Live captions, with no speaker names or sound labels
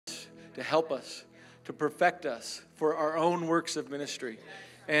to help us, to perfect us for our own works of ministry.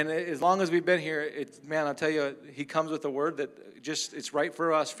 And as long as we've been here, man, I'll tell you, he comes with a word that it's right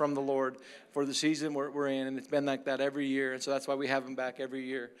for us from the Lord for the season we're in, and it's been like that every year, and so that's why we have him back every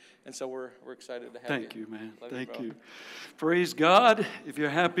year, and so we're excited to have you. Thank you, man. Love Thank you. you. Praise God. If you're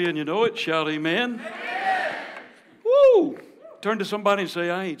happy and you know it, shout amen. Amen. Woo! Turn to somebody and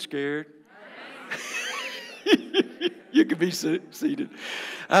say, I ain't scared. You can be seated.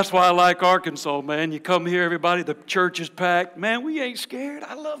 That's why I like Arkansas, man. You come here, everybody, the church is packed. Man, we ain't scared.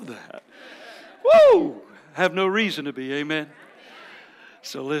 I love that. Woo! Have no reason to be, amen.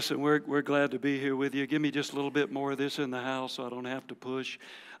 So listen, we're glad to be here with you. Give me just a little bit more of this in the house so I don't have to push.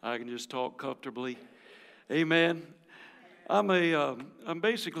 I can just talk comfortably. Amen. I'm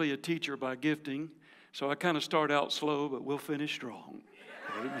basically a teacher by gifting, so I kind of start out slow, but we'll finish strong.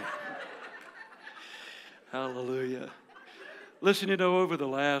 Amen. Hallelujah. Listen, over the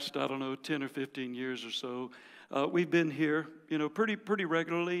last, 10 or 15 years or so, we've been here, pretty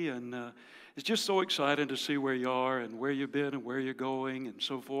regularly, and it's just so exciting to see where you are and where you've been and where you're going and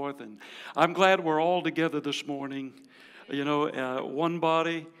so forth. And I'm glad we're all together this morning, one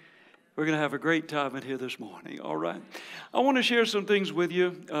body. We're going to have a great time in here this morning, all right? I want to share some things with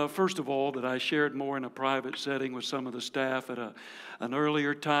you, first of all, that I shared more in a private setting with some of the staff at an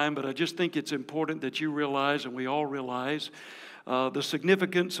earlier time, but I just think it's important that you realize, and we all realize, the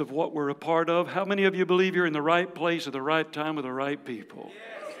significance of what we're a part of. How many of you believe you're in the right place at the right time with the right people?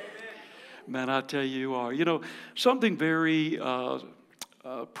 Man, I tell you are. Something very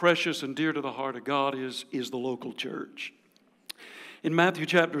precious and dear to the heart of God is the local church. In Matthew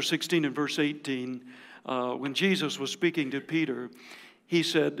chapter 16 and verse 18, when Jesus was speaking to Peter, he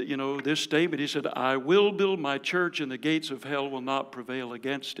said, this statement, he said, I will build my church and the gates of hell will not prevail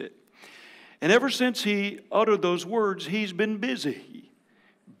against it. And ever since he uttered those words, he's been busy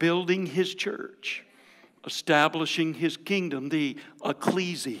building his church, establishing his kingdom, the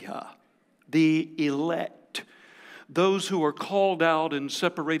ecclesia, the elect, those who are called out and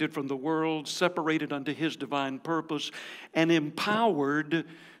separated from the world, separated unto his divine purpose, and empowered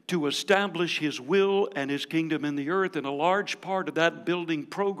to establish his will and his kingdom in the earth. And a large part of that building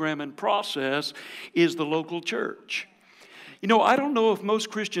program and process is the local church. I don't know if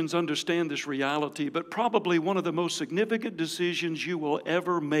most Christians understand this reality, but probably one of the most significant decisions you will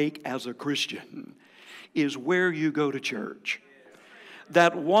ever make as a Christian is where you go to church.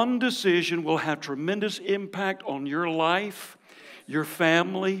 That one decision will have tremendous impact on your life, your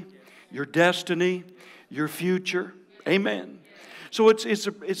family, your destiny, your future. Amen. So it's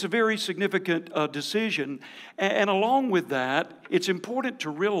a very significant decision. And along with that, it's important to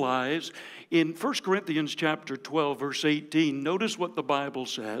realize in 1 Corinthians chapter 12, verse 18, notice what the Bible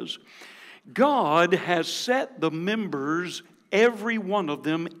says. God has set the members, every one of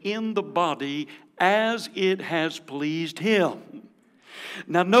them, in the body as it has pleased Him.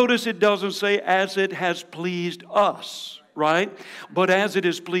 Now notice it doesn't say as it has pleased us, right? But as it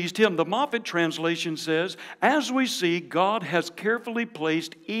has pleased Him. The Moffat translation says, as we see, God has carefully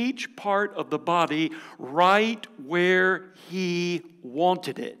placed each part of the body right where He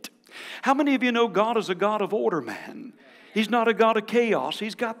wanted it. How many of you know God is a God of order, man? He's not a God of chaos.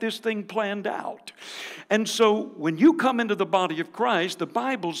 He's got this thing planned out. And so when you come into the body of Christ, the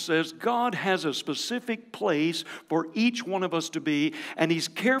Bible says God has a specific place for each one of us to be, and He's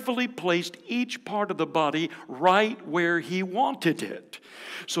carefully placed each part of the body right where He wanted it.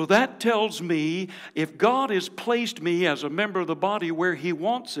 So that tells me if God has placed me as a member of the body where He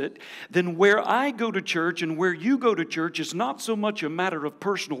wants it, then where I go to church and where you go to church is not so much a matter of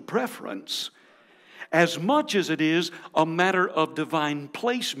personal preference as much as it is a matter of divine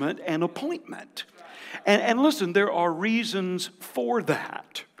placement and appointment. And listen, there are reasons for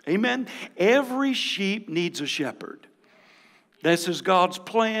that. Amen? Every sheep needs a shepherd. This is God's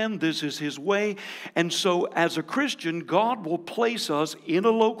plan. This is His way. And so as a Christian, God will place us in a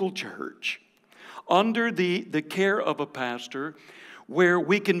local church under the care of a pastor where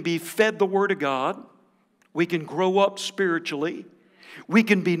we can be fed the Word of God. We can grow up spiritually. We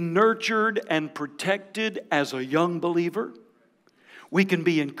can be nurtured and protected as a young believer. We can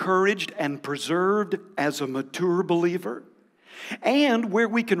be encouraged and preserved as a mature believer. And where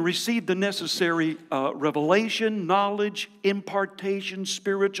we can receive the necessary revelation, knowledge, impartation,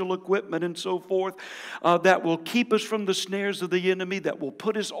 spiritual equipment, and so forth that will keep us from the snares of the enemy, that will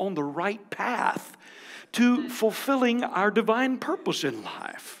put us on the right path to fulfilling our divine purpose in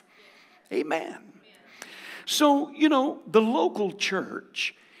life. Amen. So, the local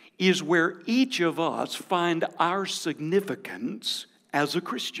church is where each of us find our significance as a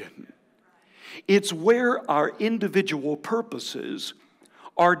Christian. It's where our individual purposes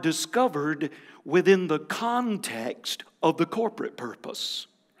are discovered within the context of the corporate purpose.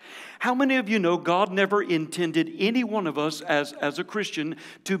 How many of you know God never intended any one of us as a Christian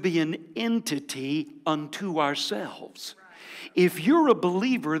to be an entity unto ourselves? If you're a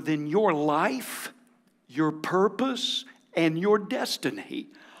believer, then your life, your purpose, and your destiny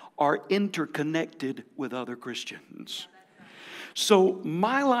are interconnected with other Christians. So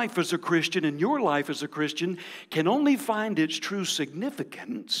my life as a Christian and your life as a Christian can only find its true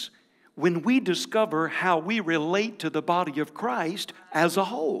significance when we discover how we relate to the body of Christ as a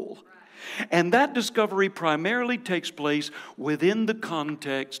whole. And that discovery primarily takes place within the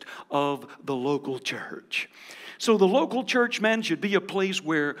context of the local church. So the local church, man, should be a place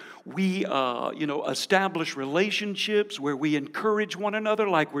where we, establish relationships, where we encourage one another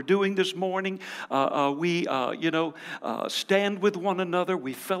like we're doing this morning. We stand with one another.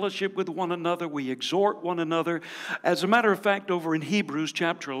 We fellowship with one another. We exhort one another. As a matter of fact, over in Hebrews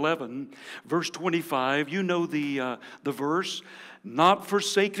chapter 11, verse 25, you know the verse, not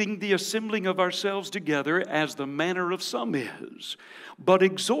forsaking the assembling of ourselves together as the manner of some is, but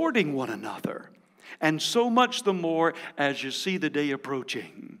exhorting one another. And so much the more as you see the day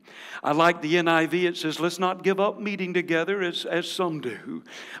approaching. I like the NIV. It says, let's not give up meeting together as some do,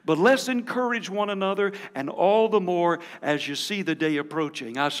 but let's encourage one another, and all the more as you see the day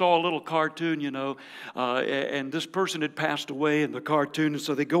approaching. I saw a little cartoon, and this person had passed away in the cartoon, and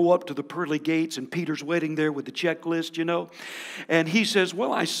so they go up to the pearly gates, and Peter's waiting there with the checklist, and he says,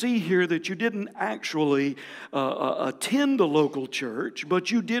 well, I see here that you didn't actually attend the local church, but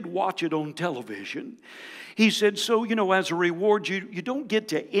you did watch it on television. He said, so, as a reward, you don't get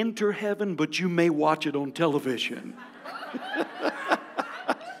to enter heaven, but you may watch it on television.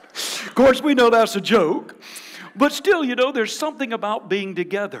 Of course, we know that's a joke. But still, there's something about being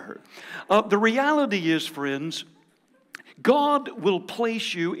together. The reality is, friends, God will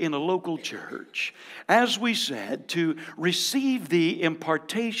place you in a local church, as we said, to receive the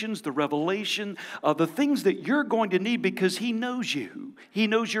impartations, the revelation, the things that you're going to need because He knows you. He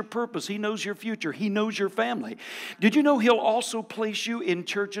knows your purpose. He knows your future. He knows your family. Did you know He'll also place you in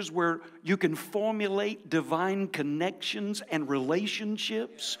churches where you can formulate divine connections and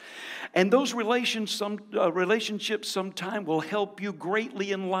relationships? And those relationships sometime will help you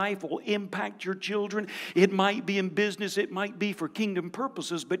greatly in life, will impact your children. It might be in business. It might be for kingdom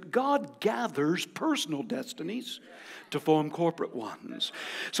purposes, but God gathers personal destinies to form corporate ones.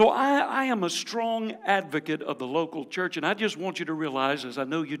 So I am a strong advocate of the local church, and I just want you to realize, as I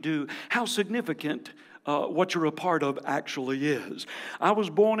know you do, how significant what you're a part of actually is. I was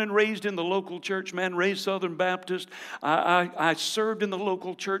born and raised in the local church, man, raised Southern Baptist. I served in the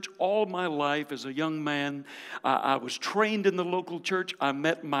local church all my life as a young man. I was trained in the local church. I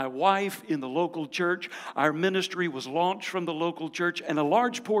met my wife in the local church. Our ministry was launched from the local church, and a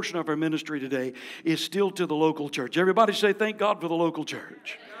large portion of our ministry today is still to the local church. Everybody say, thank God for the local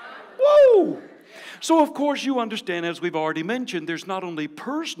church. Woo! So, of course, you understand, as we've already mentioned, there's not only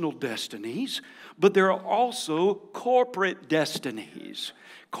personal destinies, but there are also corporate destinies.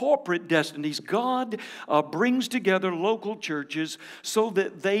 Corporate destinies. God brings together local churches so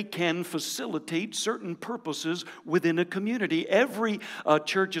that they can facilitate certain purposes within a community. Every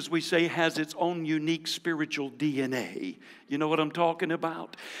church, as we say, has its own unique spiritual DNA. You know what I'm talking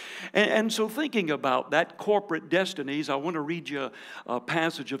about? And so thinking about that corporate destinies, I want to read you a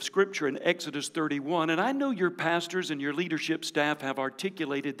passage of Scripture in Exodus 31. And I know your pastors and your leadership staff have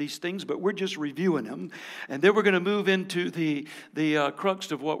articulated these things, but we're just reviewing them. And then we're going to move into the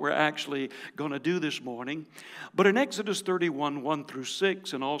crux of what we're actually going to do this morning. But in Exodus 31, 1 through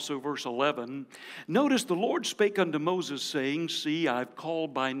 6, and also verse 11, notice the Lord spake unto Moses, saying, See, I've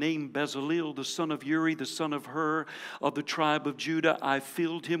called by name Bezaleel, the son of Uri, the son of Hur, of the tribe of Judah. I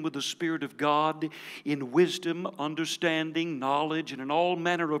filled him with the Spirit of God in wisdom, understanding, knowledge, and in all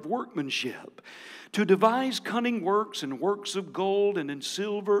manner of workmanship, to devise cunning works and works of gold and in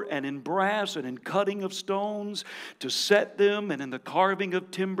silver and in brass and in cutting of stones, to set them, and in the carving of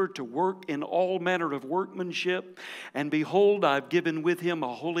timber, to work in all manner of workmanship. And behold, I've given with him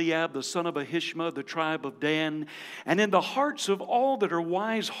Aholiab, the son of Ahishma, the tribe of Dan. And in the hearts of all that are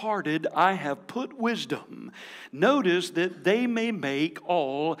wise-hearted I have put wisdom. Notice that they may make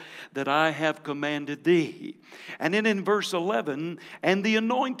all that I have commanded thee. And then in verse 11, and the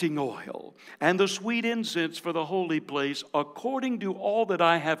anointing oil, and the sweet incense for the holy place, according to all that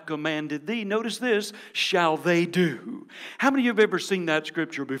I have commanded thee. Notice this, shall they do. How many of you have ever seen that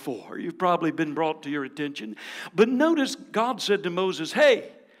scripture before? You've probably been brought to your attention. But notice God said to Moses, hey,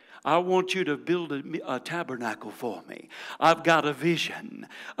 I want you to build a tabernacle for me. I've got a vision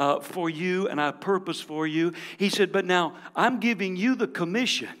for you and a purpose for you. He said, but now I'm giving you the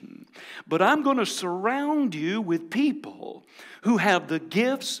commission, but I'm going to surround you with people who have the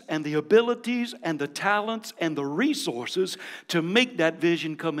gifts and the abilities and the talents and the resources to make that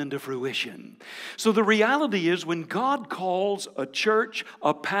vision come into fruition. So the reality is, when God calls a church,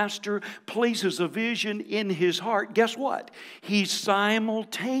 a pastor, places a vision in his heart, guess what? He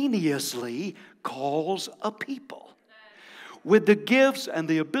simultaneously calls a people with the gifts and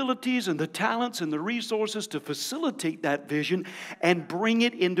the abilities and the talents and the resources to facilitate that vision and bring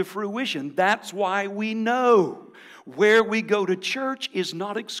it into fruition. That's why we know where we go to church is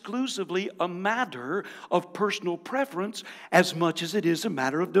not exclusively a matter of personal preference as much as it is a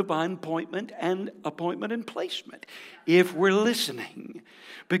matter of divine appointment and placement. If we're listening,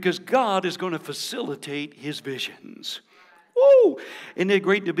 because God is going to facilitate His visions. Woo! Isn't it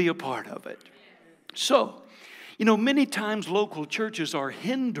great to be a part of it? So, many times local churches are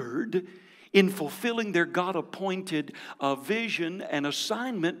hindered in fulfilling their God-appointed vision and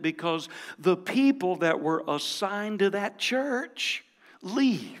assignment because the people that were assigned to that church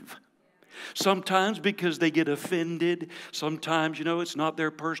leave. Sometimes because they get offended. Sometimes, it's not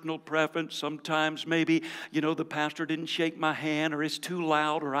their personal preference. Sometimes maybe, the pastor didn't shake my hand, or it's too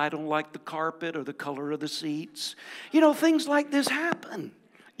loud, or I don't like the carpet or the color of the seats. Things like this happen.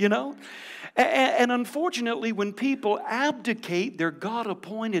 And unfortunately, when people abdicate their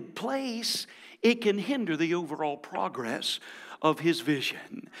God-appointed place, it can hinder the overall progress of His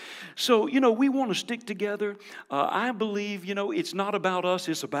vision. So, we want to stick together. I believe, it's not about us,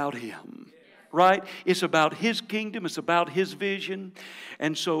 it's about Him. Right? It's about His kingdom. It's about His vision.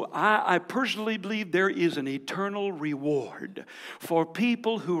 And so I personally believe there is an eternal reward for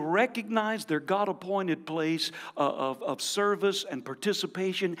people who recognize their God-appointed place of service and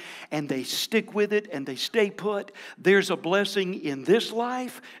participation, and they stick with it and they stay put. There's a blessing in this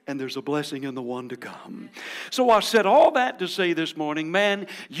life, and there's a blessing in the one to come. So I said all that to say this morning, man,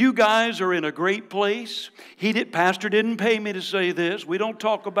 you guys are in a great place. Pastor didn't pay me to say this. We don't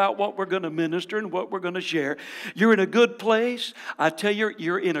talk about what we're going to minister and what we're going to share. You're in a good place. I tell you,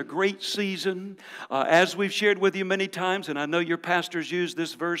 you're in a great season. As we've shared with you many times, and I know your pastors use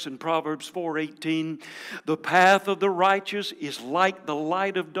this verse in Proverbs 4:18, the path of the righteous is like the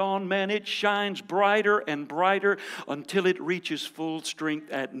light of dawn. Man, it shines brighter and brighter until it reaches full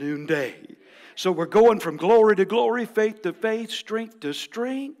strength at noonday. So we're going from glory to glory, faith to faith, strength to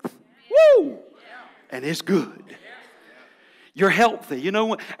strength. Woo! And it's good. You're healthy.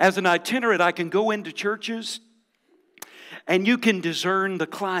 As an itinerant, I can go into churches and you can discern the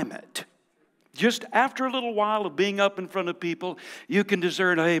climate. Just after a little while of being up in front of people, you can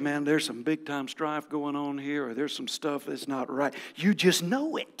discern, hey man, there's some big time strife going on here, or there's some stuff that's not right. You just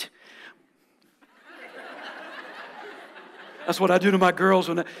know it. That's what I do to my girls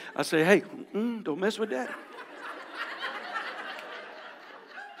when I say, hey, don't mess with that.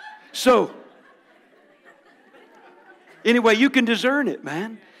 So, anyway, you can discern it,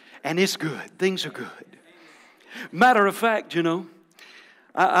 man. And it's good. Things are good. Matter of fact,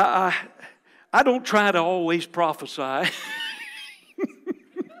 I don't try to always prophesy.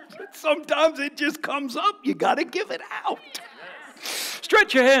 Sometimes it just comes up. You got to give it out.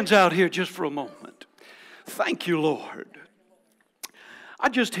 Stretch your hands out here just for a moment. Thank you, Lord. I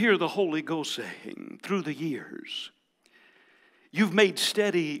just hear the Holy Ghost saying through the years, you've made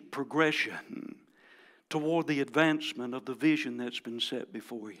steady progression toward the advancement of the vision that's been set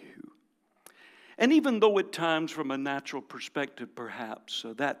before you. And even though at times from a natural perspective perhaps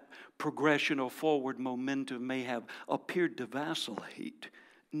that progression or forward momentum may have appeared to vacillate,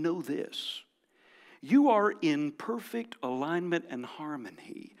 know this: you are in perfect alignment and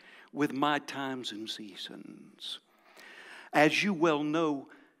harmony with my times and seasons. As you well know,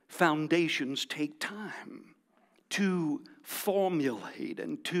 foundations take time to formulate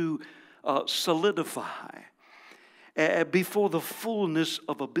and to solidify before the fullness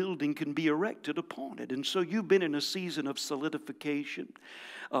of a building can be erected upon it. And so you've been in a season of solidification,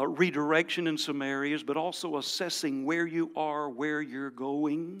 redirection in some areas, but also assessing where you are, where you're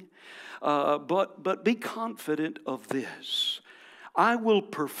going. But be confident of this: I will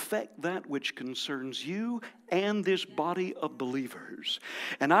perfect that which concerns you and this body of believers.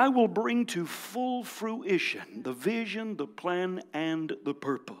 And I will bring to full fruition the vision, the plan, and the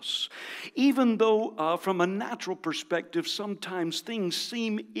purpose. Even though from a natural perspective, sometimes things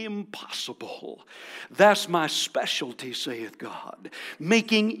seem impossible. That's my specialty, saith God,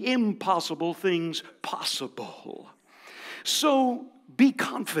 making impossible things possible. So be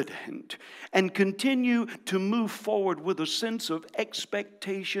confident and continue to move forward with a sense of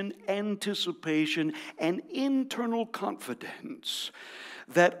expectation, anticipation, and internal confidence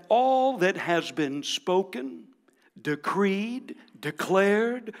that all that has been spoken, decreed,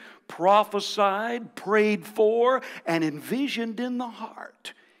 declared, prophesied, prayed for, and envisioned in the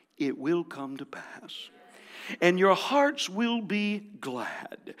heart, it will come to pass. And your hearts will be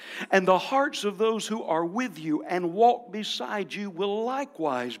glad. And the hearts of those who are with you and walk beside you will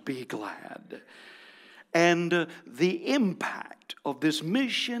likewise be glad. And the impact of this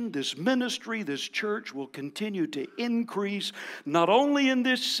mission, this ministry, this church will continue to increase, not only in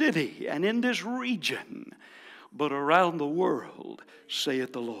this city and in this region, but around the world,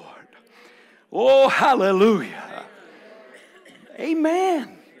 saith the Lord. Oh, hallelujah.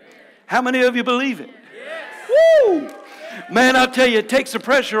 Amen. How many of you believe it? Woo! Man, I'll tell you, it takes the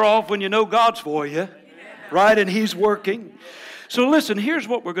pressure off when you know God's for you, right? And He's working. So listen, here's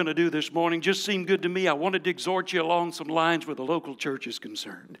what we're going to do this morning. Just seemed good to me. I wanted to exhort you along some lines where the local church is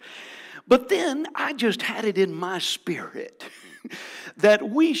concerned. But then I just had it in my spirit that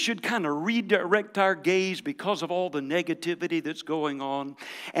we should kind of redirect our gaze because of all the negativity that's going on.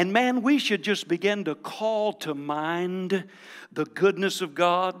 And man, we should just begin to call to mind the goodness of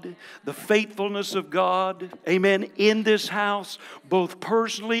God, the faithfulness of God, amen, in this house, both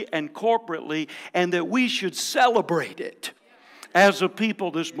personally and corporately, and that we should celebrate it as a people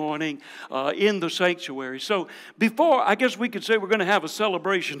this morning in the sanctuary. So before, I guess we could say we're going to have a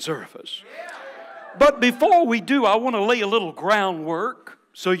celebration service. But before we do, I want to lay a little groundwork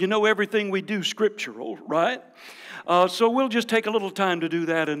so you know everything we do scriptural, right? So we'll just take a little time to do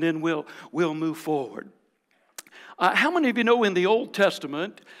that, and then we'll move forward. How many of you know in the Old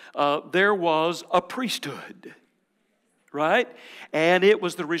Testament there was a priesthood, right? And it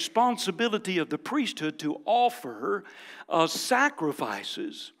was the responsibility of the priesthood to offer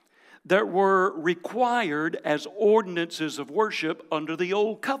sacrifices that were required as ordinances of worship under the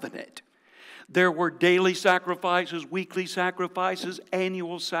Old Covenant. There were daily sacrifices, weekly sacrifices,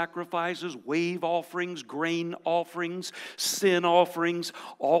 annual sacrifices, wave offerings, grain offerings, sin offerings,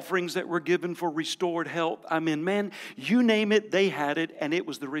 offerings that were given for restored health. I mean, man, you name it, they had it, and it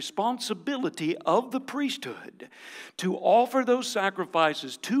was the responsibility of the priesthood to offer those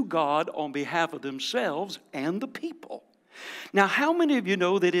sacrifices to God on behalf of themselves and the people. Now, how many of you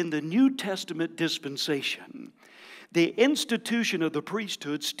know that in the New Testament dispensation, the institution of the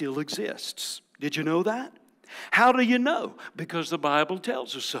priesthood still exists? Did you know that? How do you know? Because the Bible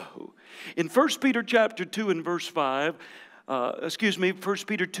tells us so. In 1 Peter chapter 2 and verse 5, 1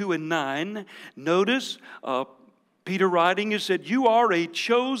 Peter 2 and 9, notice Peter writing, he said, "You are a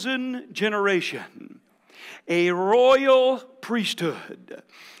chosen generation, a royal priesthood,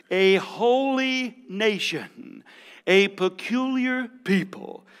 a holy nation, a peculiar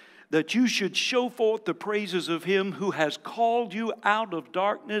people, that you should show forth the praises of Him who has called you out of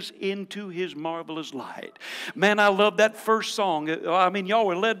darkness into His marvelous light." Man, I love that first song. I mean, y'all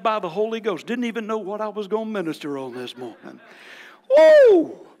were led by the Holy Ghost. Didn't even know what I was going to minister on this morning.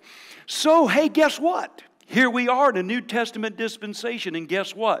 Woo! So, hey, guess what? Here we are in a New Testament dispensation, and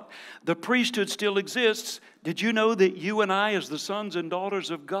guess what? The priesthood still exists. Did you know that you and I, as the sons and daughters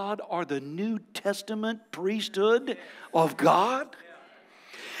of God, are the New Testament priesthood of God?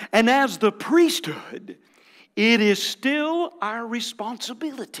 And as the priesthood, it is still our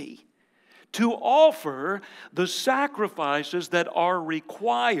responsibility to offer the sacrifices that are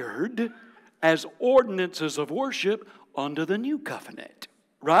required as ordinances of worship under the new covenant,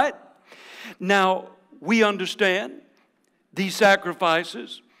 right? Now, we understand these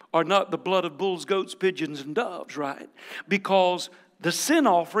sacrifices are not the blood of bulls, goats, pigeons, and doves, right? Because the sin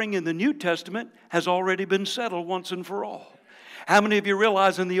offering in the New Testament has already been settled once and for all. How many of you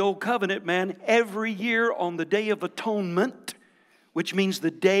realize in the Old Covenant, man, every year on the Day of Atonement, which means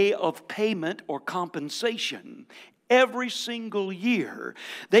the day of payment or compensation, every single year,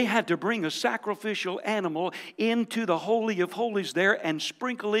 they had to bring a sacrificial animal into the Holy of Holies there and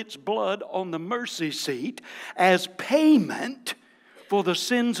sprinkle its blood on the mercy seat as payment for the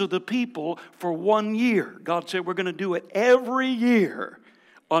sins of the people for 1 year. God said we're going to do it every year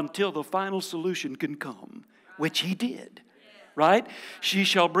until the final solution can come, which He did. Right? She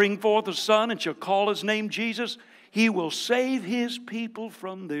shall bring forth a son and shall call his name Jesus. He will save his people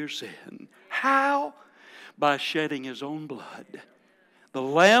from their sin. How? By shedding his own blood. The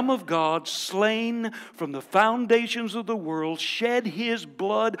Lamb of God, slain from the foundations of the world, shed his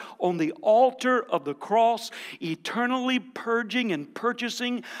blood on the altar of the cross, eternally purging and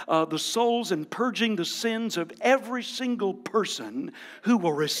purchasing the souls and purging the sins of every single person who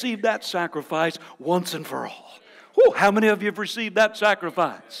will receive that sacrifice once and for all. Whew, how many of you have received that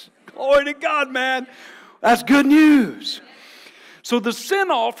sacrifice? Glory to God, man. That's good news. So the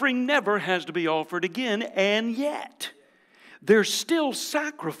sin offering never has to be offered again, and yet there's still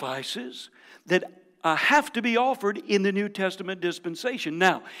sacrifices that have to be offered in the New Testament dispensation.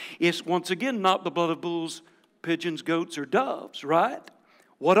 Now, it's once again not the blood of bulls, pigeons, goats, or doves, right?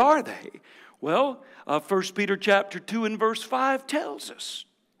 What are they? Well, 1 Peter chapter 2 and verse 5 tells us.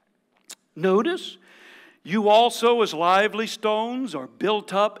 Notice, you also as lively stones are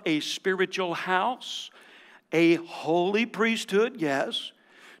built up a spiritual house, a holy priesthood, yes,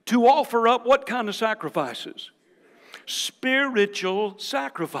 to offer up what kind of sacrifices? Spiritual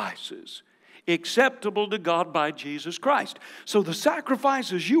sacrifices, acceptable to God by Jesus Christ. So the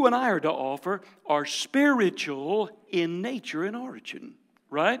sacrifices you and I are to offer are spiritual in nature and origin,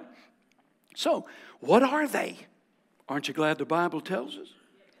 right? So, what are they? Aren't you glad the Bible tells us?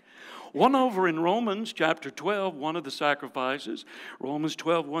 One over in Romans chapter 12, one of the sacrifices, Romans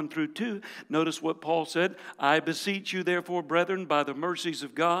 12, 1 through 2. Notice what Paul said. I beseech you therefore, brethren, by the mercies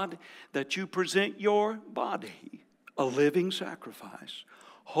of God, that you present your body a living sacrifice,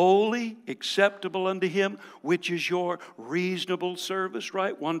 holy, acceptable unto Him, which is your reasonable service,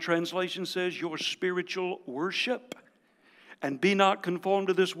 right? One translation says your spiritual worship. And be not conformed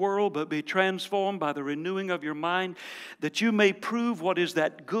to this world, but be transformed by the renewing of your mind, that you may prove what is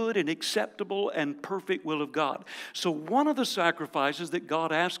that good and acceptable and perfect will of God. So one of the sacrifices that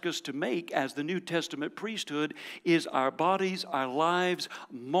God asks us to make as the New Testament priesthood is our bodies, our lives,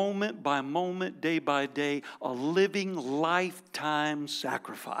 moment by moment, day by day, a living lifetime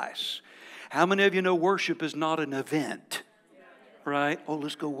sacrifice. How many of you know worship is not an event? Right? Oh,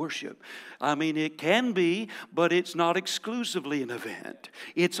 let's go worship. I mean, it can be, but it's not exclusively an event.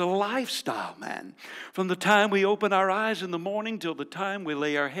 It's a lifestyle, man. From the time we open our eyes in the morning till the time we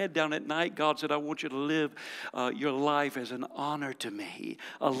lay our head down at night, God said, I want you to live your life as an honor to me,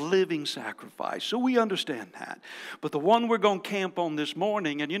 a living sacrifice. So we understand that. But the one we're going to camp on this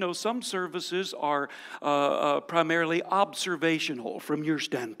morning, and you know, some services are primarily observational from your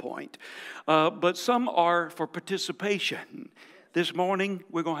standpoint, but some are for participation. This morning,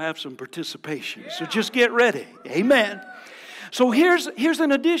 we're going to have some participation. So just get ready. Amen. So here's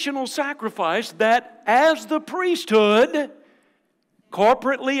an additional sacrifice that as the priesthood,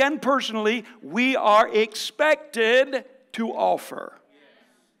 corporately and personally, we are expected to offer.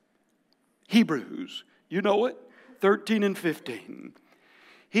 Hebrews, you know it, 13 and 15.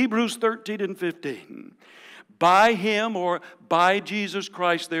 Hebrews 13 and 15. By Him, or by Jesus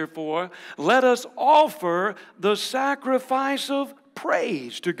Christ, therefore, let us offer the sacrifice of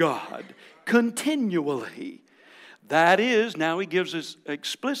praise to God continually. That is, now he gives us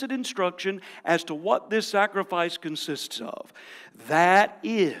explicit instruction as to what this sacrifice consists of. That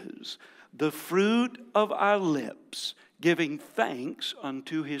is the fruit of our lips, giving thanks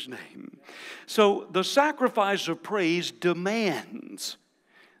unto His name. So the sacrifice of praise demands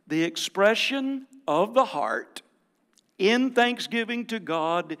the expression of the heart in thanksgiving to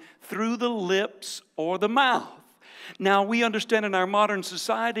God through the lips or the mouth. Now, we understand in our modern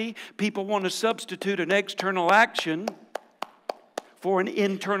society, people want to substitute an external action for an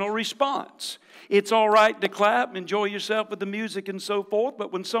internal response. It's all right to clap, enjoy yourself with the music and so forth,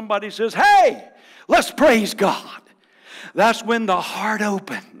 but when somebody says, hey, let's praise God, that's when the heart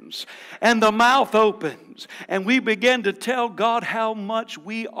opens and the mouth opens and we begin to tell God how much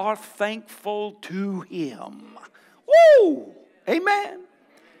we are thankful to Him. Woo! Amen.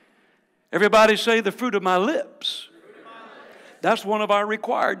 Everybody say the fruit of my lips. That's one of our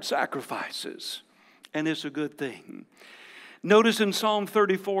required sacrifices, and it's a good thing. Notice in Psalm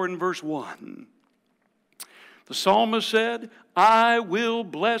 34 and verse 1, the psalmist said, I will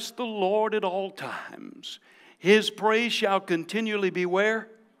bless the Lord at all times. His praise shall continually be where?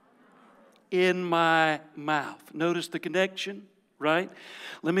 In my mouth. Notice the connection, right?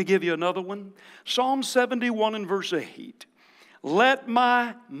 Let me give you another one. Psalm 71 and verse 8. Let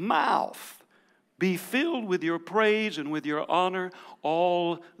my mouth be filled with your praise and with your honor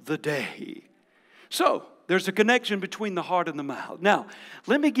all the day. So, there's a connection between the heart and the mouth. Now,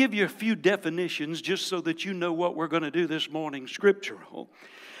 let me give you a few definitions just so that you know what we're going to do this morning, scriptural.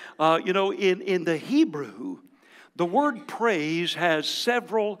 In the Hebrew, the word praise has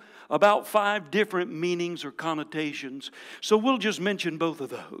about 5 different meanings or connotations. So we'll just mention both of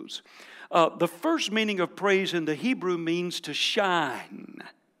those. The first meaning of praise in the Hebrew means to shine.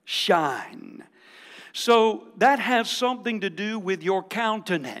 Shine. So that has something to do with your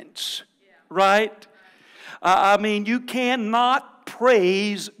countenance, right? I mean, you cannot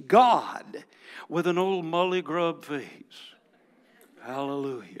praise God with an old mully grub face.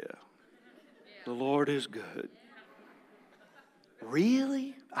 Hallelujah. The Lord is good.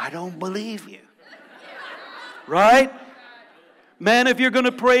 Really? I don't believe you. Right? Man, if you're going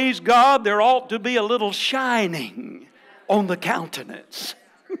to praise God, there ought to be a little shining on the countenance.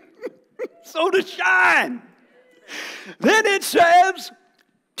 So to shine. Then it says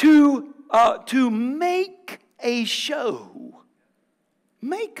to make a show.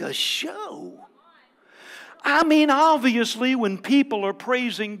 Make a show. I mean, obviously, when people are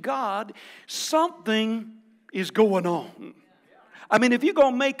praising God, something is going on. I mean, if you're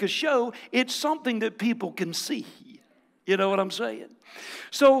going to make a show, it's something that people can see. You know what I'm saying?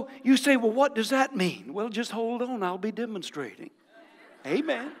 So you say, well, what does that mean? Well, just hold on. I'll be demonstrating.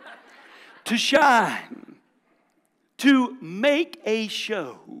 Amen. To shine. To make a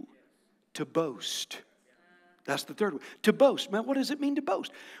show. To boast. That's the third one. To boast. Man, what does it mean to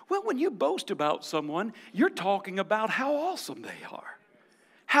boast? Well, when you boast about someone, you're talking about how awesome they are.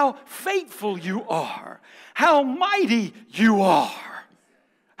 How faithful you are. How mighty you are.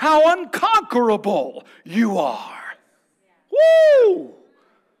 How unconquerable you are. Woo!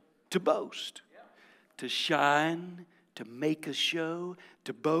 To boast. To shine. To make a show.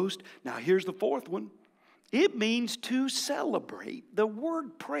 To boast. Now here's the fourth one. It means to celebrate. The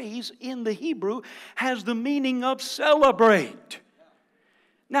word praise in the Hebrew has the meaning of celebrate.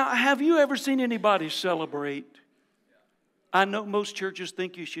 Now, have you ever seen anybody celebrate? I know most churches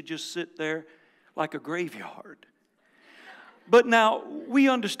think you should just sit there like a graveyard. But now, we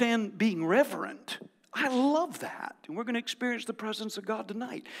understand being reverent. I love that. And we're going to experience the presence of God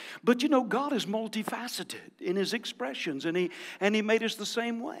tonight. But you know, God is multifaceted in His expressions, and He made us the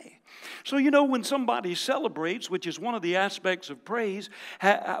same way. So you know, when somebody celebrates, which is one of the aspects of praise,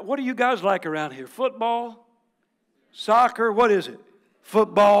 what do you guys like around here? Football? Soccer? What is it?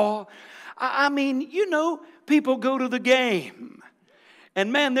 Football? I mean, you know, people go to the game,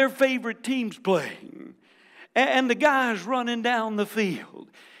 and man, their favorite team's playing, and the guy's running down the field.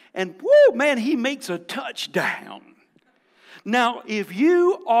 And whoo, man, he makes a touchdown. Now, if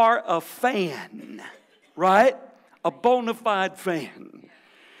you are a fan, right, a bona fide fan,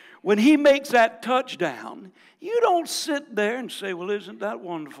 when he makes that touchdown, you don't sit there and say, well, isn't that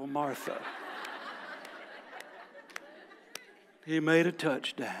wonderful, Martha? He made a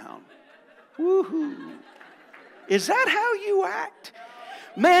touchdown. Woohoo. Is that how you act?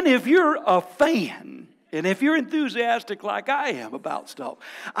 Man, if you're a fan, and if you're enthusiastic like I am about stuff,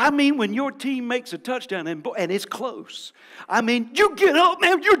 I mean, when your team makes a touchdown and it's close, I mean, you get up,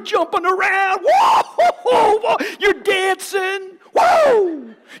 man, you're jumping around, whoa, you're dancing,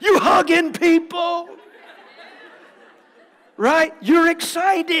 whoa, you're hugging people, right? You're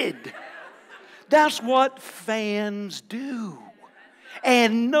excited. That's what fans do.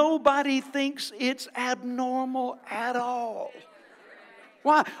 And nobody thinks it's abnormal at all.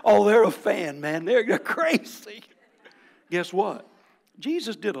 Why? Oh, they're a fan, man. They're crazy. Guess what?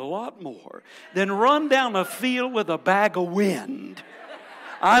 Jesus did a lot more than run down a field with a bag of wind.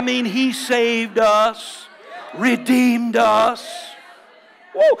 I mean, He saved us, redeemed us.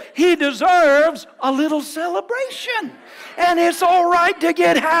 Whoa, He deserves a little celebration. And it's all right to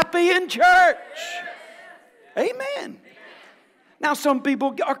get happy in church. Amen. Now, some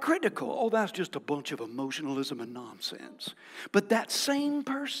people are critical. Oh, that's just a bunch of emotionalism and nonsense. But that same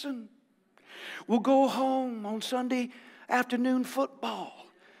person will go home on Sunday afternoon football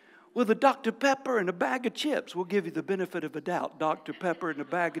with a Dr. Pepper and a bag of chips. We'll give you the benefit of a doubt. Dr. Pepper and a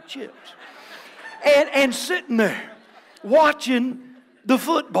bag of chips. And sitting there watching the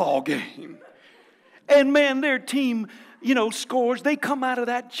football game. And man, their team, you know, scores. They come out of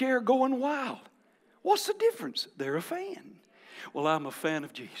that chair going wild. What's the difference? They're a fan. Well, I'm a fan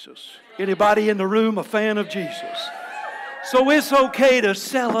of Jesus. Anybody in the room a fan of Jesus? So it's okay to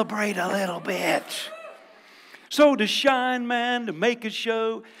celebrate a little bit. So to shine, man, to make a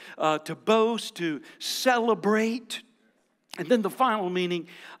show, to boast, to celebrate. And then the final meaning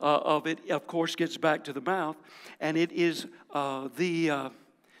of it, of course, gets back to the mouth. And it is to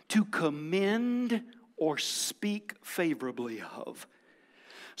commend or speak favorably of.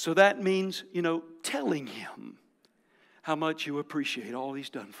 So that means, you know, telling Him how much you appreciate all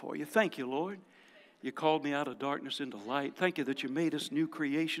He's done for you. Thank you, Lord. You called me out of darkness into light. Thank you that you made us new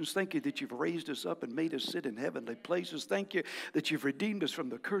creations. Thank you that you've raised us up and made us sit in heavenly places. Thank you that you've redeemed us from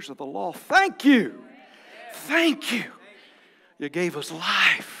the curse of the law. Thank you. Thank you. You gave us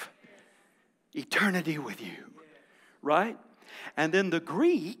life, eternity with you, right? And then the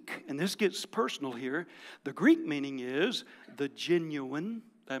Greek, and this gets personal here, the Greek meaning is the genuine,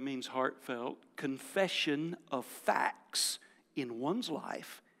 that means heartfelt, confession of facts in one's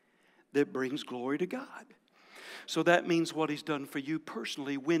life that brings glory to God. So that means what He's done for you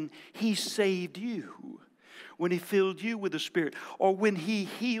personally when He saved you. when He filled you with the Spirit, or when He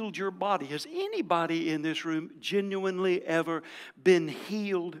healed your body. Has anybody in this room genuinely ever been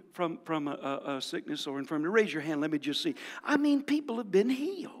healed from a sickness or infirmity? Raise your hand, let me just see. I mean, people have been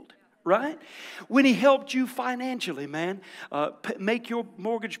healed, right? When He helped you financially, man, make your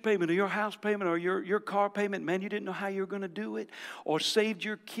mortgage payment or your house payment or your car payment, man, you didn't know how you were going to do it, or saved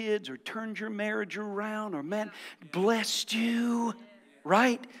your kids or turned your marriage around, or, man, blessed you,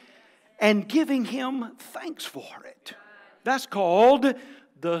 right? And giving Him thanks for it. That's called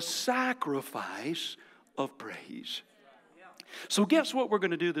the sacrifice of praise. So guess what we're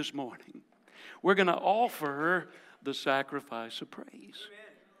going to do this morning? We're going to offer the sacrifice of praise.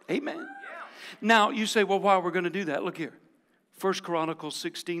 Amen. Now, you say, well, why are we going to do that? Look here. 1 Chronicles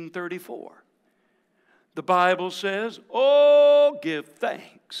 16:34. The Bible says, oh, give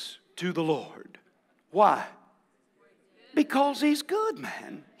thanks to the Lord. Why? Because He's good,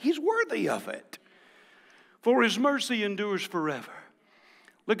 man. He's worthy of it. For His mercy endures forever.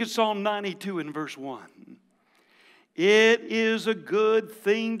 Look at Psalm 92 and verse 1. It is a good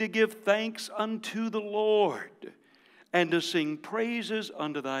thing to give thanks unto the Lord, and to sing praises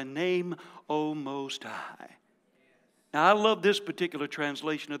unto Thy name, O Most High. Now, I love this particular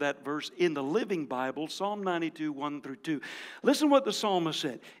translation of that verse in the Living Bible, Psalm 92, 1 through 2. Listen what the psalmist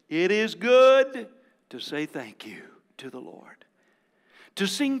said. It is good to say thank you to the Lord, to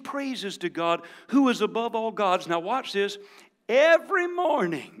sing praises to God who is above all gods. Now watch this. Every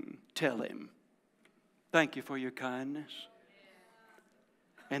morning tell Him, thank you for your kindness.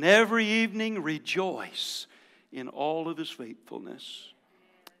 And every evening rejoice in all of His faithfulness.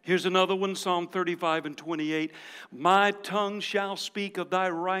 Here's another one, Psalm 35 and 28. My tongue shall speak of Thy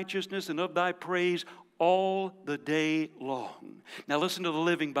righteousness and of Thy praise all the day long. Now listen to the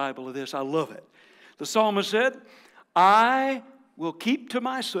Living Bible of this. I love it. The psalmist said, I will keep to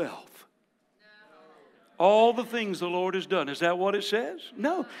myself all the things the Lord has done. Is that what it says?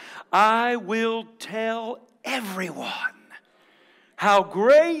 No. I will tell everyone how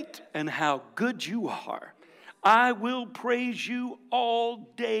great and how good You are. I will praise You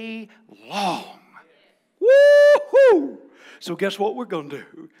all day long. Woo-hoo! So guess what we're going to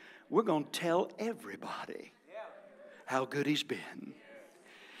do? We're going to tell everybody how good He's been.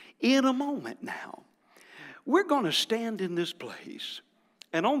 In a moment now, we're going to stand in this place,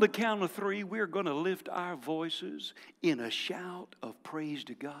 and on the count of 3, we're going to lift our voices in a shout of praise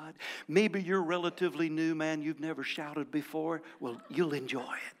to God. Maybe you're relatively new, man. You've never shouted before. Well, you'll enjoy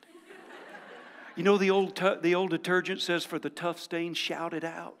it. You know the old detergent says for the tough stains, shout it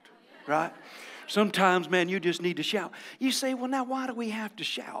out, right? Sometimes, man, you just need to shout. You say, well, now why do we have to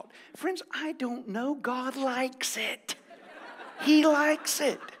shout? Friends, I don't know. God likes it. He likes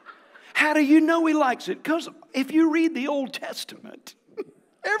it. How do you know He likes it? Because if you read the Old Testament,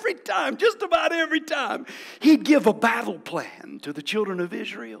 every time, just about every time, He'd give a battle plan to the children of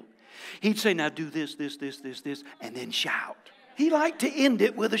Israel. He'd say, now do this, this, this, this, this, and then shout. He liked to end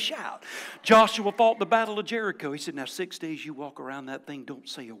it with a shout. Joshua fought the battle of Jericho. He said, now 6 days you walk around that thing, don't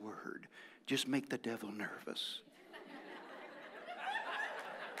say a word. Just make the devil nervous.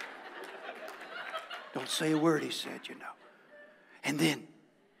 Don't say a word, he said, you know. And then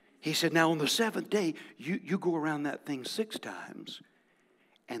he said, now on the 7th day, you go around that thing 6 times.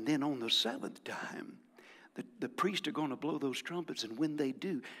 And then on the 7th time, the priests are going to blow those trumpets. And when they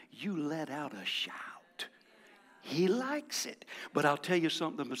do, you let out a shout. He likes it. But I'll tell you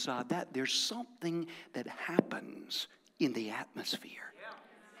something beside that. There's something that happens in the atmosphere.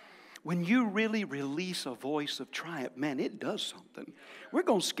 When you really release a voice of triumph, man, it does something. We're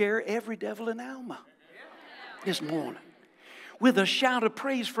going to scare every devil in Alma this morning with a shout of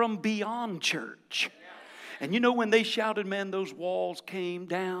praise from beyond church. And you know when they shouted, man, those walls came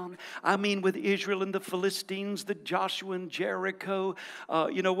down. I mean, with Israel and the Philistines, the Joshua and Jericho,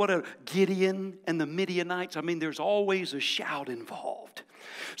 Gideon and the Midianites. I mean, there's always a shout involved.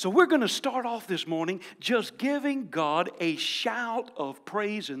 So we're going to start off this morning just giving God a shout of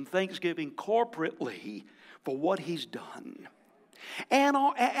praise and thanksgiving corporately for what He's done. And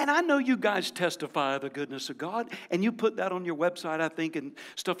I know you guys testify of the goodness of God, and you put that on your website, I think, and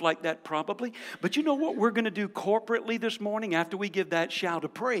stuff like that probably. But you know what we're going to do corporately this morning after we give that shout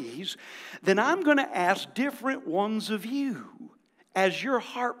of praise? Then I'm going to ask different ones of you as your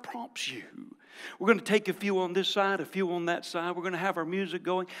heart prompts you. We're going to take a few on this side, a few on that side. We're going to have our music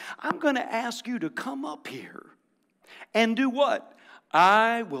going. I'm going to ask you to come up here and do what?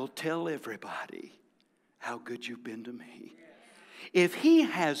 I will tell everybody how good you've been to me. If He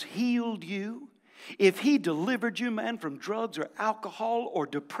has healed you, If He delivered you, man, from drugs or alcohol or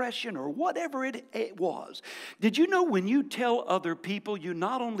depression or whatever it was, did you know when you tell other people, you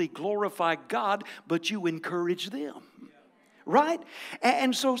not only glorify God, but you encourage them? Right?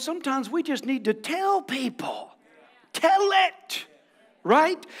 And so sometimes we just need to tell people. Tell it.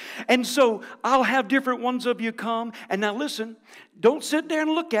 Right? And so I'll have different ones of you come. And now listen, don't sit there and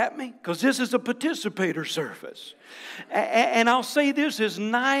look at me, because this is a participator service. And I'll say this as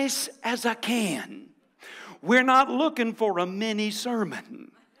nice as I can. We're not looking for a mini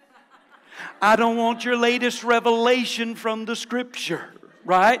sermon. I don't want your latest revelation from the Scripture.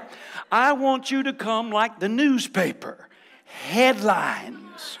 Right? I want you to come like the newspaper.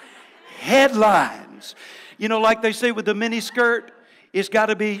 Headlines. Headlines. You know, like they say with the mini skirt, it's got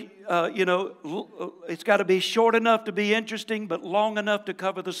to be, it's got to be short enough to be interesting, but long enough to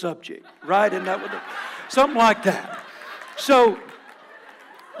cover the subject, right? And that would, something like that. So,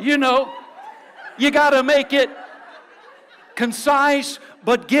 you know, you got to make it concise,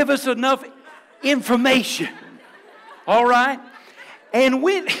 but give us enough information. All right? And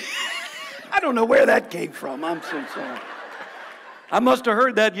when, I don't know where that came from. I'm so sorry. I must have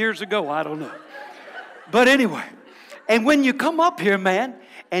heard that years ago. I don't know. But anyway. And when you come up here, man,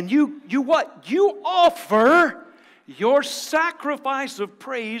 and you what? You offer your sacrifice of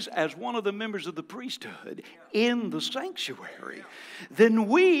praise as one of the members of the priesthood in the sanctuary, then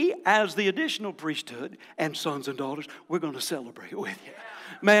we, as the additional priesthood and sons and daughters, we're going to celebrate with you.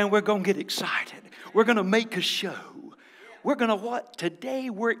 Man, we're going to get excited. We're going to make a show. We're going to what? Today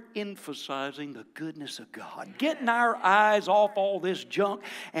we're emphasizing the goodness of God. Getting our eyes off all this junk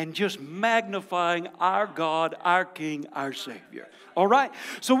and just magnifying our God, our King, our Savior. All right?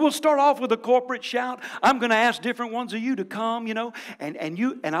 So we'll start off with a corporate shout. I'm going to ask different ones of you to come, you know,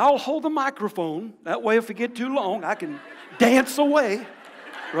 and I'll hold the microphone. That way if we get too long, I can dance away.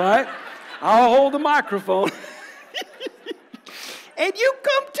 Right? I'll hold the microphone. And you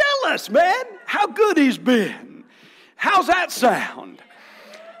come tell us, man, how good He's been. How's that sound?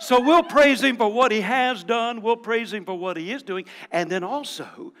 So we'll praise Him for what He has done. We'll praise Him for what He is doing. And then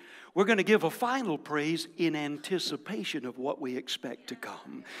also, we're going to give a final praise in anticipation of what we expect to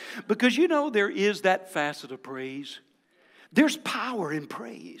come. Because you know there is that facet of praise. There's power in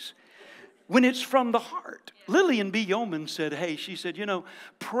praise when it's from the heart. Lillian B. Yeoman said, hey, she said, you know,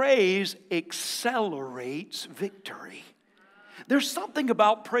 praise accelerates victory. There's something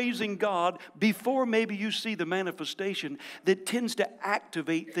about praising God before maybe you see the manifestation that tends to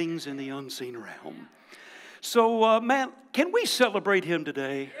activate things in the unseen realm. So, man, can we celebrate Him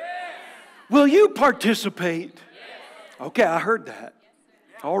today? Will you participate? Okay, I heard that.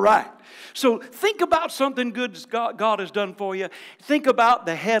 All right. So think about something good God has done for you. Think about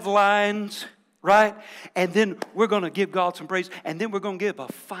the headlines, right? And then we're going to give God some praise. And then we're going to give a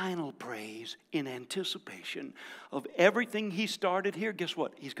final praise in anticipation of everything He started here. Guess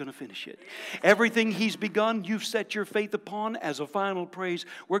what? He's going to finish it. Everything He's begun, you've set your faith upon as a final praise.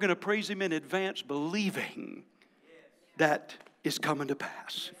 We're going to praise Him in advance, believing that is coming to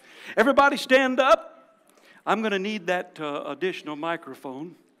pass. Everybody stand up. I'm going to need that additional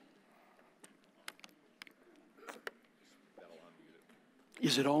microphone.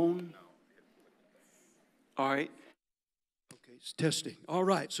 Is it on? All right. Okay, it's testing. All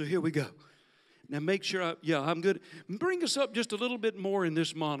right, so here we go. Now make sure, I'm good. Bring us up just a little bit more in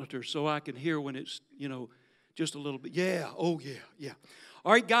this monitor so I can hear when it's, you know, just a little bit. Yeah, oh yeah.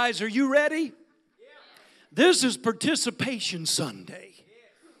 All right, guys, are you ready? Yeah. This is Participation Sunday.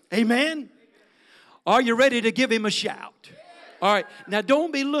 Yeah. Amen? Yeah. Are you ready to give Him a shout? Yeah. All right, now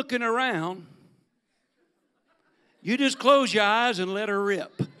don't be looking around. You just close your eyes and let her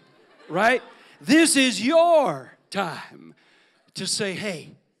rip, right? This is your time to say,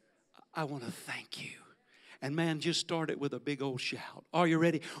 hey, I want to thank you. And man, just start it with a big old shout. Are you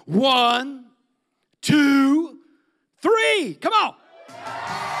ready? 1, 2, 3. Come on.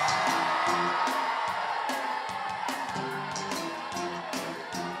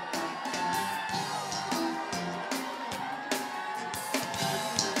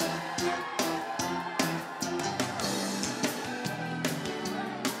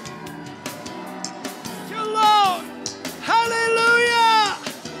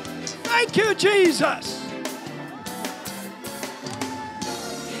 Thank you, Jesus.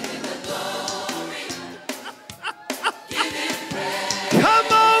 Come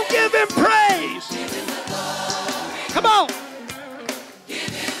on, give Him praise. Come on.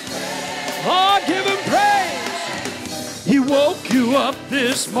 Oh, give Him praise. He woke you up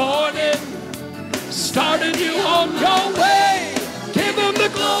this morning, started you on your way. Give Him the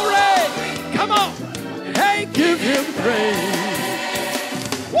glory. Come on. Hey, give Him praise.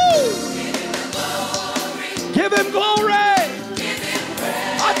 Woo! him glory.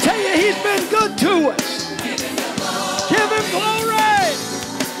 I tell you, he's been good to us. Give him glory.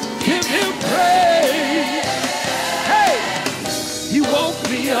 Give him praise. Hey, he woke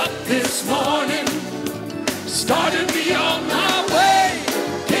me up this morning, started me on my way.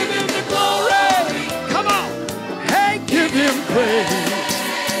 Give him the glory. Come on. Hey, give him praise.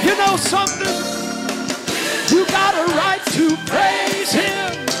 You know something? You got a right to praise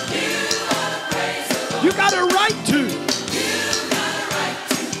him. You got a right to.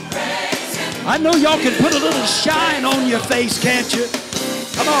 I know y'all can put a little shine on your face, can't you?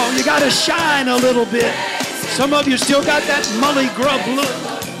 Come on, you got to shine a little bit. Some of you still got that mully grub look.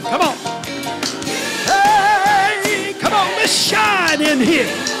 Come on. Hey, come on, let's shine in here.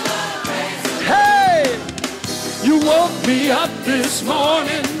 Hey, you woke me up this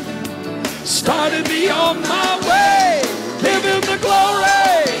morning, started me on my way. Give him the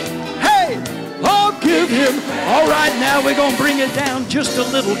glory. Hey, oh, give him. All right, now we're going to bring it down just a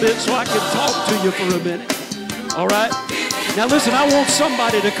little bit so I can talk to you for a minute. All right? Now listen, I want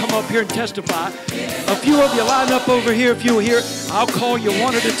somebody to come up here and testify. A few of you line up over here. If you're here, I'll call you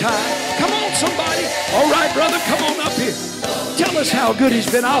one at a time. Come on, somebody. All right, brother, come on up here. Tell us how good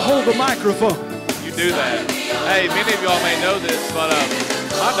he's been. I'll hold the microphone. You do that. Hey, many of y'all may know this, but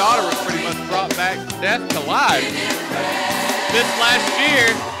my daughter was pretty much brought back from death to life this last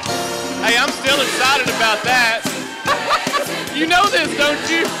year. Hey, I'm still excited about that. You know this, don't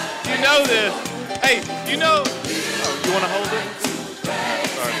you? You know this. Hey, you know... Oh, you want to hold it?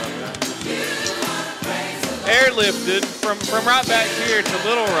 Sorry about that. Airlifted from right back here to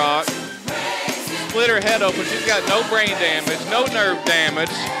Little Rock. Split her head open. She's got no brain damage, no nerve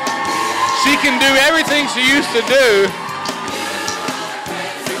damage. She can do everything she used to do.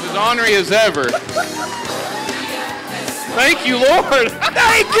 She's as ornery as ever. Thank you, Lord.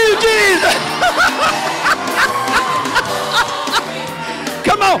 Thank you, Jesus.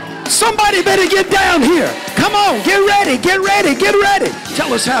 Come on. Somebody better get down here. Come on. Get ready. Get ready. Get ready.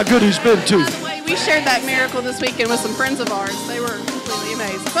 Tell us how good he's been to you. By the way, we shared that miracle this weekend with some friends of ours. They were completely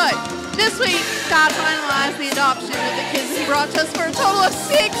amazed. But this week, God finalized the adoption of the kids he brought to us for a total of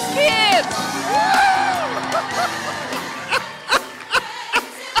 6 kids.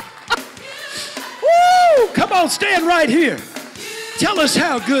 Woo! Come on, stand right here. Tell us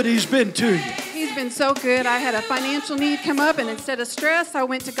how good he's been to you. He's been so good. I had a financial need come up, and instead of stress, I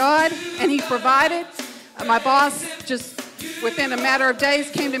went to God, and he provided. My boss just, within a matter of days,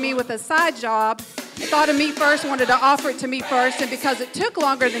 came to me with a side job. He thought of me first, wanted to offer it to me first, and because it took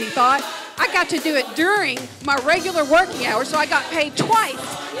longer than he thought, I got to do it during my regular working hours, so I got paid twice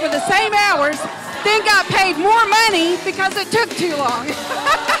for the same hours, then got paid more money because it took too long.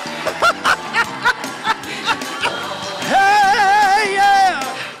 Hey, yeah.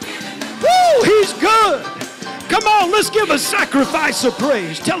 Woo, he's good. Come on, let's give a sacrifice of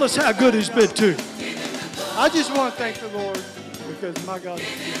praise. Tell us how good he's been to you. I just want to thank the Lord because my God is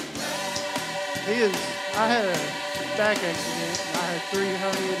good. He is. I had a back accident. I had 3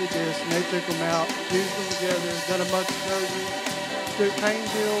 herniated discs, and they took them out, fused them together, done a bunch of surgery, took pain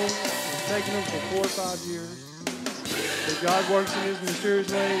pills, and taken them for 4 or 5 years. But God works in his mysterious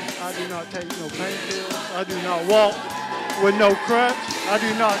ways. I do not take no pain pills. I do not walk with no crutch. I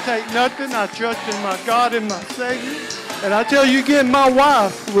do not take nothing. I trust in my God and my Savior. And I tell you again, my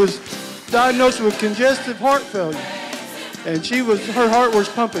wife was diagnosed with congestive heart failure. And her heart was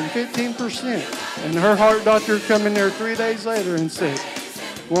pumping 15%. And her heart doctor come in there 3 days later and said,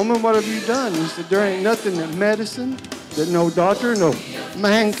 "Woman, what have you done?" He said, "There ain't nothing that medicine, that no doctor, no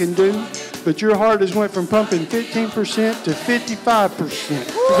man can do. But your heart has went from pumping 15% to 55%.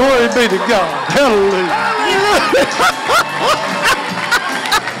 Glory be to God. Hallelujah."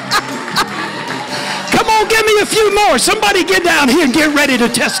 Come on, give me a few more. Somebody get down here and get ready to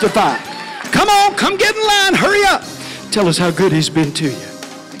testify. Come on, come get in line. Hurry up. Tell us how good he's been to you.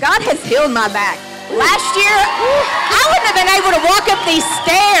 God has healed my back. Last year, I wouldn't have been able to walk up these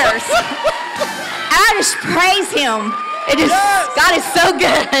stairs. I just praise him. God is so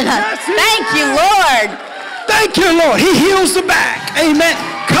good. Thank you, Lord. Thank you, Lord. He heals the back. Amen.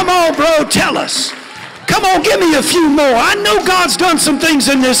 Come on, bro, tell us. Come on, give me a few more. I know God's done some things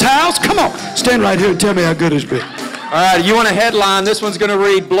in this house. Come on, stand right here and tell me how good it's been. All right, you want a headline? This one's going to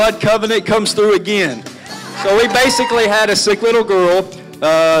read, "Blood Covenant Comes Through Again." So we basically had a sick little girl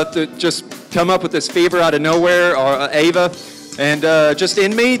to just come up with this fever out of nowhere, or Ava. And just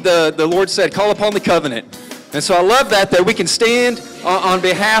in me, the Lord said, "Call upon the covenant." And so I love that we can stand on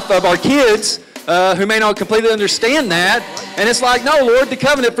behalf of our kids who may not completely understand that. And it's like, no, Lord, the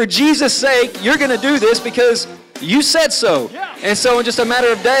covenant, for Jesus' sake, you're going to do this because You said so. Yeah. And so in just a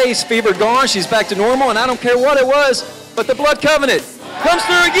matter of days, fever gone, she's back to normal, and I don't care what it was, but the blood covenant comes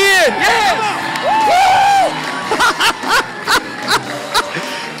through again. Yes!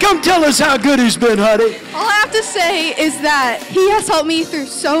 Come tell us how good he's been, honey. All I have to say is that he has helped me through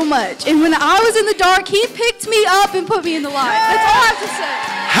so much. And when I was in the dark, he picked me up and put me in the light. That's all I have to say.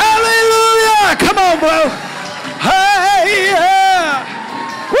 Hallelujah! Come on, bro. Hey, yeah.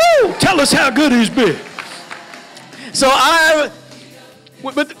 Woo! Tell us how good he's been. So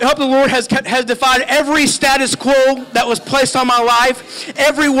with the help of the Lord, has defied every status quo that was placed on my life.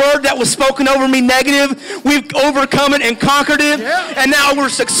 Every word that was spoken over me negative, we've overcome it and conquered it. Yeah. And now we're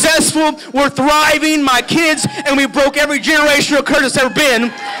successful, we're thriving, my kids, and we broke every generational curse that's ever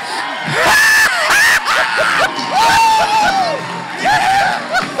been.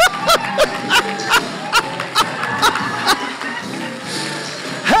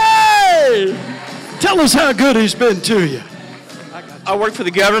 Hey! Tell us how good he's been to you. I work for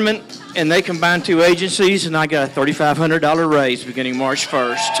the government, and they combined 2 agencies, and I got a $3,500 raise beginning March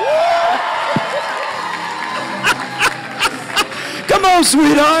 1st. Come on,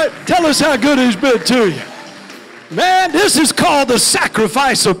 sweetheart. Tell us how good he's been to you. Man, this is called the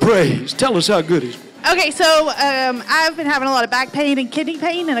sacrifice of praise. Tell us how good he's been. Okay, so I've been having a lot of back pain and kidney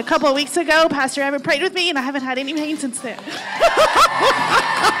pain, and a couple of weeks ago, Pastor Evan prayed with me, and I haven't had any pain since then.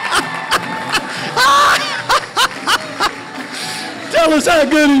 Tell us how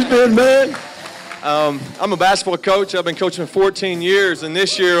good he's been, man. I'm a basketball coach. I've been coaching for 14 years, and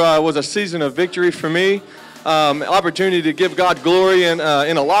this year was a season of victory for me. Opportunity to give God glory in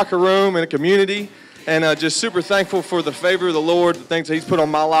a locker room, in a community, and just super thankful for the favor of the Lord, the things that he's put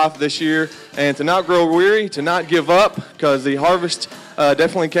on my life this year, and to not grow weary, to not give up, because the harvest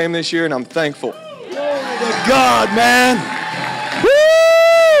definitely came this year, and I'm thankful. Glory to God, man.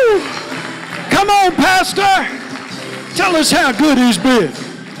 Woo! Come on, Pastor. Tell us how good he's been.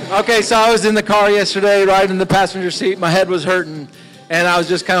 Okay, so I was in the car yesterday, riding in the passenger seat. My head was hurting, and I was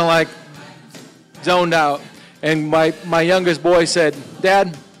just kind of like zoned out. And my youngest boy said,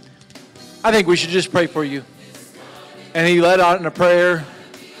 "Dad, I think we should just pray for you." And he let out in a prayer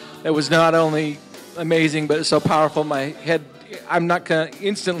that was not only amazing, but so powerful. My head, I'm not going to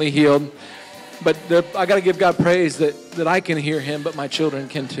instantly healed, but I got to give God praise that I can hear him, but my children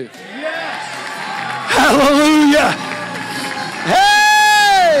can too. Yes. Hallelujah.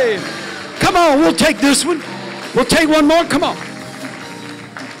 Hey! Come on, we'll take this one. We'll take one more. Come on.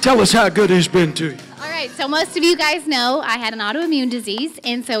 Tell us how good he's been to you. All right, so most of you guys know I had an autoimmune disease,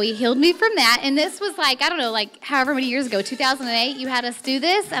 and so he healed me from that. And this was like, I don't know, like however many years ago, 2008, you had us do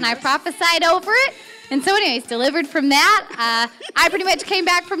this, and I prophesied over it. And so anyways, delivered from that. I pretty much came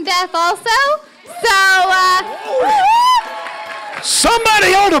back from death also. So,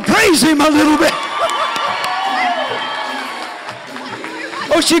 somebody ought to praise him a little bit.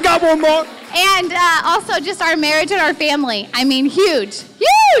 Oh, she got one more. And also just our marriage and our family. I mean, huge.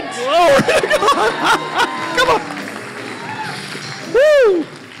 Huge! Glory. Come on. Woo!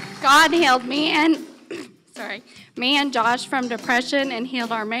 God healed me and Josh from depression and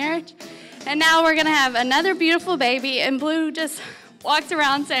healed our marriage. And now we're going to have another beautiful baby. And Blue just walks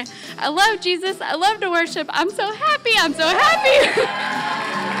around saying, "I love Jesus. I love to worship. I'm so happy. I'm so happy."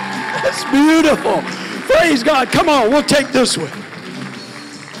 That's beautiful. Praise God. Come on, we'll take this one.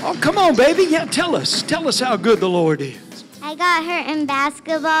 Oh, come on, baby. Yeah, tell us how good the Lord is. I got hurt in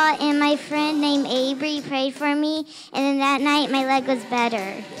basketball, and my friend named Avery prayed for me, and then that night my leg was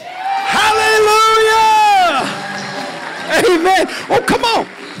better. Hallelujah! Amen. Oh, come on.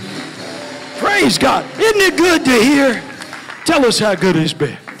 Praise God. Isn't it good to hear? Tell us how good it's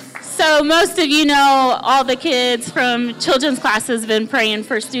been. So most of you know all the kids from children's classes have been praying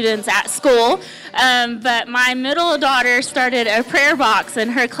for students at school. But my middle daughter started a prayer box in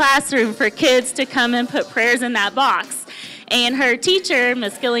her classroom for kids to come and put prayers in that box. And her teacher,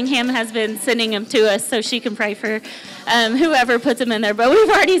 Miss Gillingham, has been sending them to us so she can pray for whoever puts them in there. But we've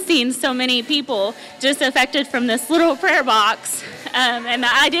already seen so many people just affected from this little prayer box and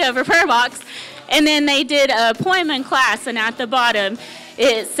the idea of a prayer box. And then they did a poem in class, and at the bottom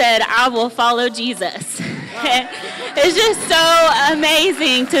it said, "I will follow Jesus." It's just so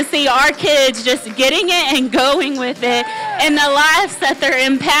amazing to see our kids just getting it and going with it, and the lives that they're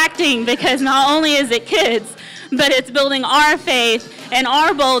impacting, because not only is it kids, but it's building our faith and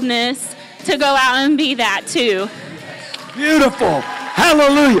our boldness to go out and be that too. Beautiful.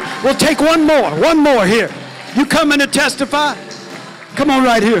 Hallelujah. We'll take one more here. You coming to testify? Come on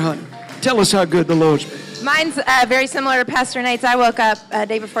right here, honey. Tell us how good the Lord's been. Mine's very similar to Pastor Nate's. I woke up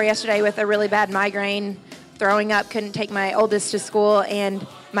day before yesterday with a really bad migraine, throwing up, couldn't take my oldest to school, and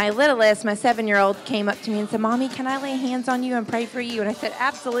my littlest, my 7-year-old, came up to me and said, Mommy, can I lay hands on you and pray for you? And I said,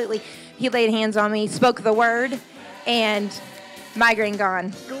 absolutely. He laid hands on me, spoke the word, and migraine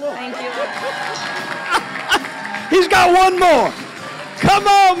gone. Thank you. He's got one more. Come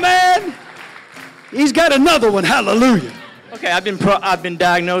on, man. He's got another one. Hallelujah. Okay, I've been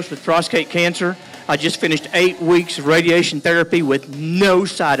diagnosed with prostate cancer. I just finished 8 weeks of radiation therapy with no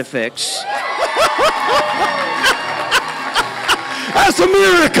side effects. That's a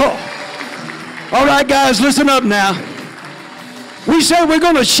miracle. All right, guys, listen up now. We said we're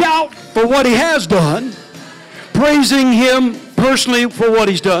going to shout for what he has done, praising him personally for what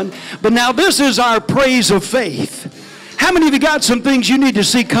he's done. But now this is our praise of faith. How many of you got some things you need to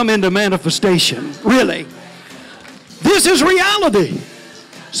see come into manifestation? Really? This is reality.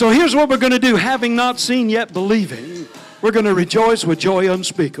 So here's what we're going to do. Having not seen yet believing, we're going to rejoice with joy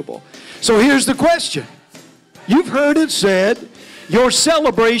unspeakable. So here's the question. You've heard it said, your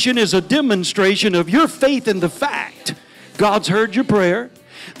celebration is a demonstration of your faith in the fact God's heard your prayer.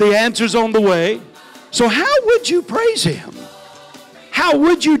 The answer's on the way. So how would you praise him? How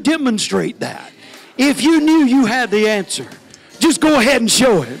would you demonstrate that? If you knew you had the answer, just go ahead and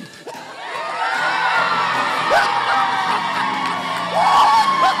show him.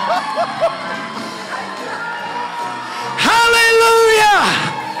 Hallelujah!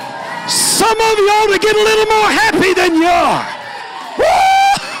 Some of you ought to get a little more happy than you are.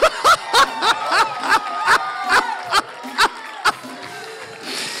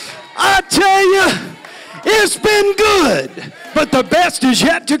 I tell you, it's been good, but the best is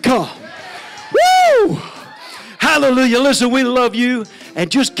yet to come. Woo! Hallelujah. Listen, we love you,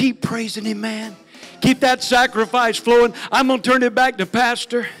 and just keep praising him, man. Keep that sacrifice flowing. I'm going to turn it back to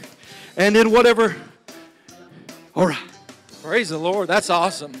Pastor, and then whatever. All right. Praise the Lord. That's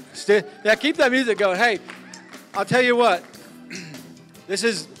awesome. Yeah, keep that music going. Hey, I'll tell you what.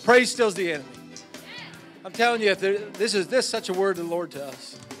 Praise stills the enemy. I'm telling you, this is such a word of the Lord to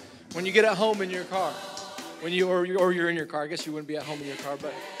us. When you get at home in your car, or you're in your car. I guess you wouldn't be at home in your car,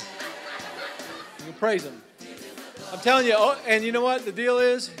 but you can praise him. I'm telling you, and you know what the deal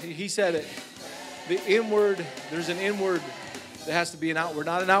is? He said it. There's an inward that has to be an outward,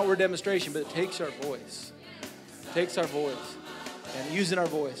 not an outward demonstration, but it takes our voice. It takes our voice and using our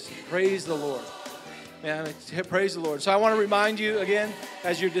voice. Praise the Lord. Man, praise the Lord. So I want to remind you again,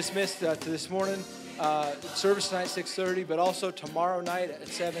 as you're dismissed to this morning, service tonight 6:30, but also tomorrow night at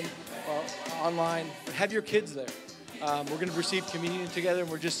 7 online. Have your kids there. We're going to receive communion together, and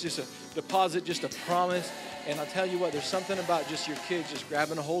we're just a deposit, just a promise. And I'll tell you what, there's something about just your kids just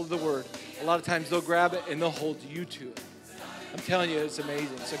grabbing a hold of the word. A lot of times they'll grab it and they'll hold you to it. I'm telling you, it's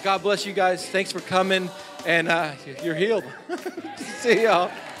amazing. So God bless you guys. Thanks for coming, and you're healed. See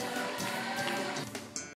y'all.